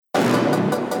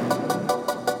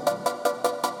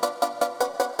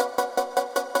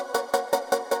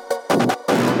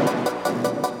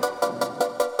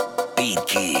Beat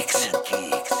Geeks.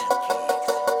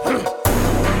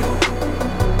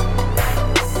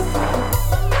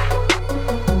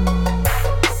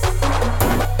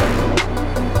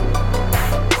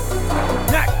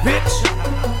 Nac, bitch.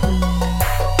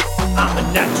 I'm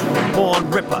a natural born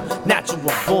ripper, natural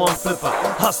born flipper.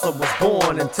 Hustler was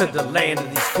born into the land of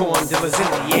these corn dealers.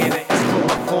 Indiana is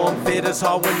full of form fitters.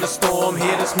 Hard when the storm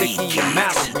hit us. Mickey and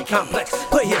Mallory complex.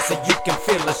 Put here so you can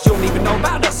feel us. You don't even know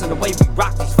about us and the way we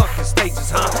rock these fucking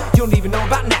stages, huh? You don't even know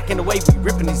about Nac and the way we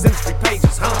ripping these industry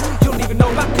pages, huh? You don't even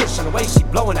know about Kush and the way she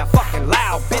blowing that fucking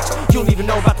loud, bitch. You don't even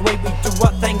know about the way we do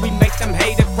our thing. We make them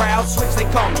hater crowds switch. They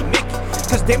call me Mickey,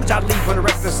 cause damage I leave on the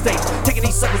rest of the stage. Taking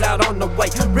these suckers out on the way,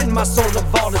 ridding my soul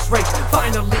of all this rage.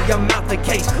 Finally I'm out the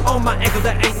case, on my ankle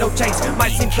there ain't no chains.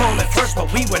 Might seem calm at first,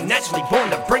 but we were naturally born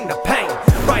to bring the pain.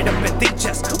 Right up in the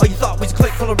chest, oh you thought we was a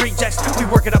clique full of rejects. We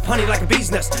work it up honey like a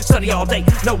bee's nest, study all day,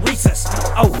 no recess.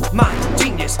 Oh my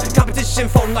genius, competition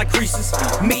folding like creases.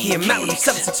 Mickey and Mallory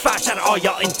 765, shout out all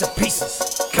y'all into pieces.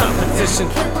 Competition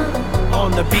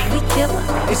on the beat, we kill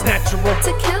her. It's natural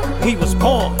To kill her. We was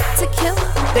born To kill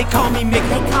her. They call me Mickey,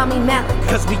 They call me Mallory.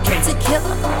 cause we came To kill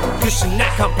her. Kush and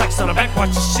Nac complex on the back,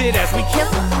 watch the shit as we Kill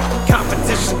her.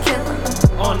 competition Kill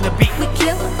her. on the beat. We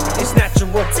kill her. It's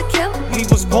natural To kill her. We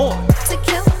was born To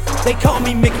kill her. They call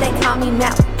me Mickey, They call me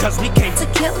Mallory. cause we came To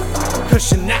kill her.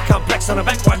 Kush and Nac complex on the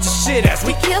back, watch the shit as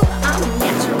we Kill her. I'm a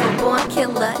natural born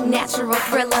killer, natural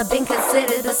thriller. Been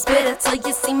considered a spitter till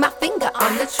you see my finger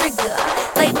on the trigger.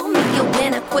 Label me a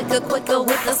winner, quicker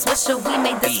with a swisher. We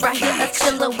made this right here a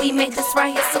chiller. We made this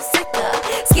right here so sicker.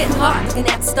 It's getting hard looking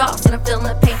at the stars, and I'm feeling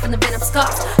the pain from the venom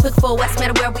scars. Look for West,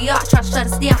 matter where we are. Try to shut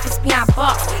us down, push behind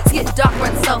bars. It's getting dark,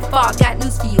 running so far. Got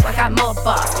news for you, I got more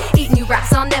bars. Eating you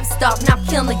raps, I'll never stop. Now I'm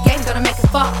killing the game, gonna make it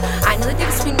fall. I know the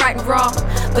difference between right and wrong,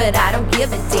 but I don't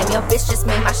give a damn. Your bitch just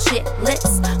made my shit lit.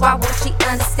 Why won't she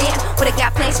understand? What I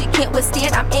got planned, she can't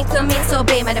withstand. I'm incoming, so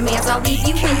obey my demands. I'll leave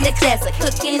you in the desert,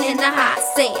 cooking in the hot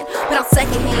sand. But on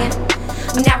second hand,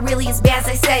 I'm not really as bad as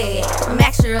they say. I'm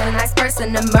actually a nice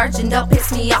person, emerging. Don't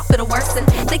piss me off, it'll worsen.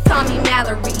 They call me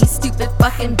Mallory, stupid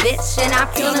fucking bitch. And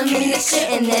I'm killing them in the shit,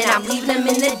 and then I'm leaving them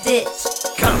in the ditch.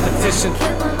 competition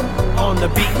Kill her. on the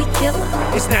beat. We kill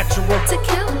her. It's natural To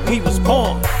kill her. We was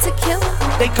born To kill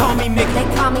her. They call me Mickey,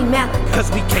 They call me Mallory. cause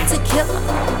we came To kill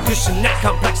her. Kush and Nac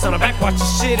complex on the back, watch the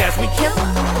shit as we Kill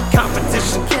her.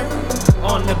 competition Kill her.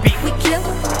 on the beat. We kill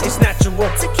her. It's natural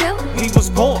To kill her. We was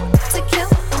born To kill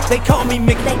her. They call me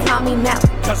Mickey, They call me Mallory.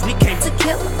 cause we came To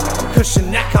kill her. Kush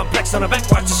and Nac complex on the back,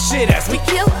 watch the shit as we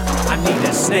Kill her. I need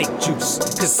that snake juice,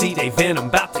 cause see they venom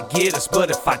bout to get us.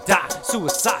 But if I die,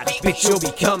 suicide, bitch, you'll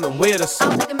be coming with us. I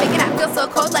don't think I'm making it, I feel so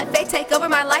cold. Let fate take over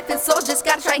my life and soul. Just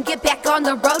gotta try and get back on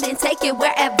the road and take it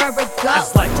wherever it goes.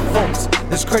 It's like folks,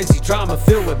 this crazy drama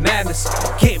filled with madness.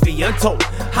 Can't be untold,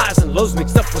 highs and lows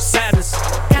mixed up with sadness.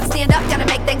 Gotta stand up, gotta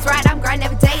make things right. I'm grinding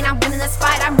every day and I'm winning this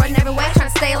fight. I'm running everywhere,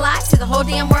 trying to stay alive. See the whole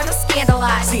damn world is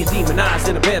scandalized. Seeing demonized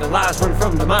in a bed of lies, running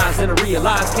from the minds, and I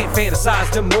realize can't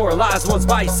fantasize, demoralize one's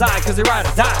by your side, cause they ride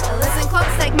or die. Listen close,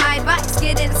 take my advice.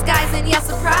 Get in disguise and you're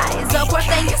surprised. Oh, poor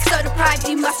thing, you're so deprived.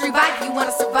 You must revive if you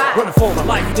wanna survive. Running for my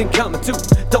life, then coming to.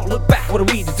 Don't look back, what are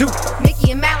we to do?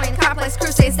 Mickey and Mallory and Complex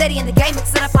Crew stay steady in the game,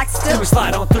 mix it up like Do stew. we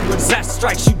slide on through when disaster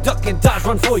strikes? You duck and dodge,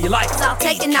 run for your life. I'll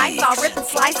take a knife, I'll rip and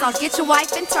slice. I'll get your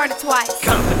wife and turn it twice.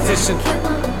 Competition Kill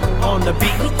her. on the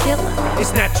beat. We kill her.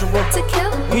 It's natural To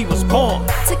kill her. We was born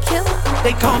To kill her.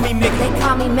 They call me Mickey, They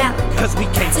call me Mallory. cause we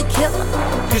came To kill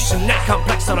her. Kush and Nac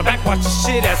complex on the back, watch the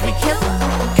shit as we Kill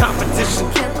her. competition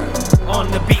Kill her.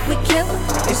 on the beat. We kill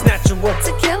her. It's natural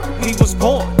To kill her. We was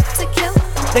born To kill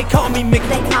her. They call me Mickey,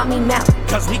 They call me Mallory.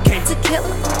 cause we came To kill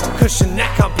her. Kush and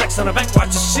Nac complex on the back, watch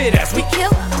the shit as we Kill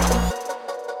her.